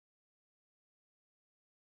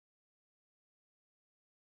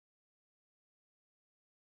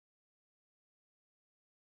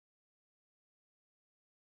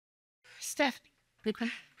Stephanie.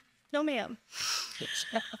 No, ma'am.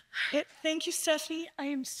 Thank you, Stephanie. I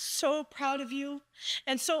am so proud of you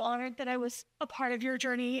and so honored that I was a part of your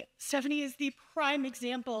journey. Stephanie is the prime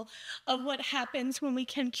example of what happens when we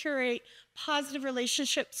can curate positive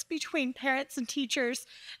relationships between parents and teachers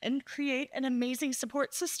and create an amazing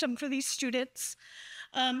support system for these students.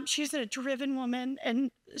 She's a driven woman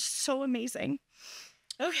and so amazing.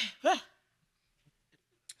 Okay.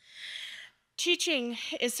 Teaching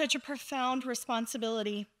is such a profound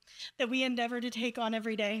responsibility that we endeavor to take on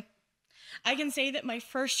every day. I can say that my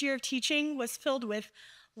first year of teaching was filled with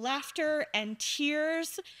laughter and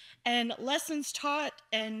tears and lessons taught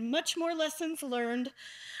and much more lessons learned.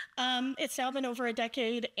 It's now been over a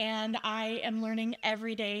decade, and I am learning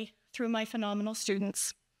every day through my phenomenal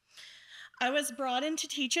students. I was brought into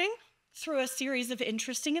teaching through a series of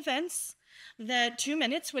interesting events that 2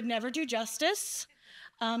 minutes would never do justice.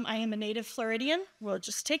 I am a native Floridian. We'll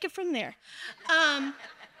just take it from there.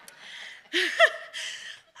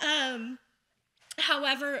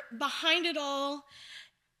 However, behind it all,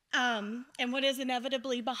 and what is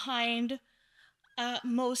inevitably behind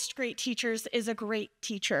most great teachers is a great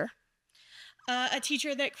teacher. A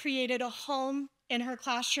teacher that created a home in her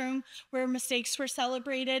classroom where mistakes were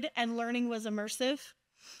celebrated and learning was immersive.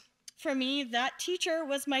 For me, that teacher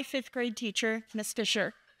was my 5th grade teacher, Miss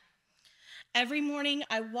Fisher. Every morning,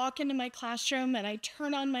 I walk into my classroom and I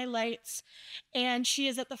turn on my lights, and she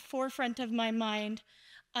is at the forefront of my mind,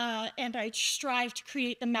 and I strive to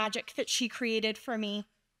create the magic that she created for me.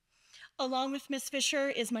 Along with Miss Fisher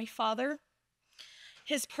is my father.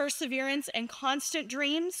 His perseverance and constant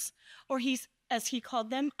dreams, or as he called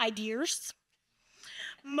them, ideas,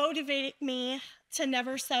 motivated me to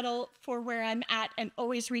never settle for where I'm at and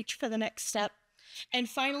always reach for the next step. And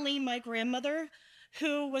finally, my grandmother,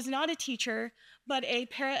 who was not a teacher, but a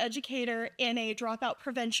paraeducator in a dropout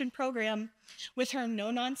prevention program, with her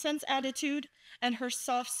no-nonsense attitude and her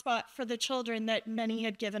soft spot for the children that many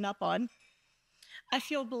had given up on. I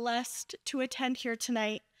feel blessed to attend here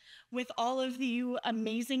tonight with all of you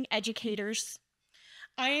amazing educators.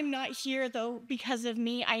 I am not here, though, because of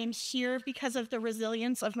me. I am here because of the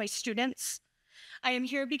resilience of my students. I am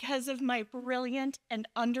here because of my brilliant and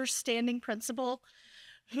understanding principal,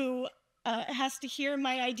 who has to hear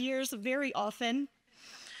my ideas very often.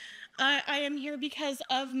 I am here because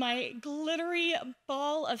of my glittery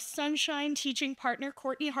ball of sunshine teaching partner,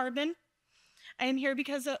 Courtney Harbin. I am here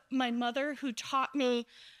because of my mother, who taught me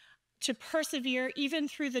to persevere even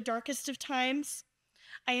through the darkest of times.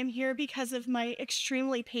 I am here because of my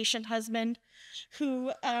extremely patient husband,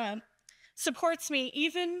 who supports me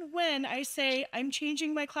even when I say I'm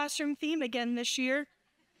changing my classroom theme again this year.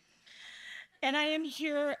 And I am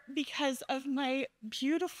here because of my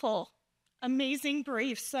beautiful, amazing,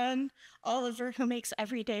 brave son, Oliver, who makes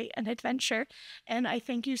every day an adventure. And I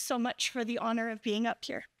thank you so much for the honor of being up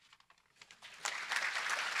here.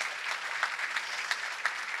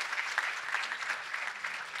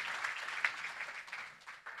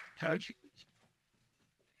 Coach?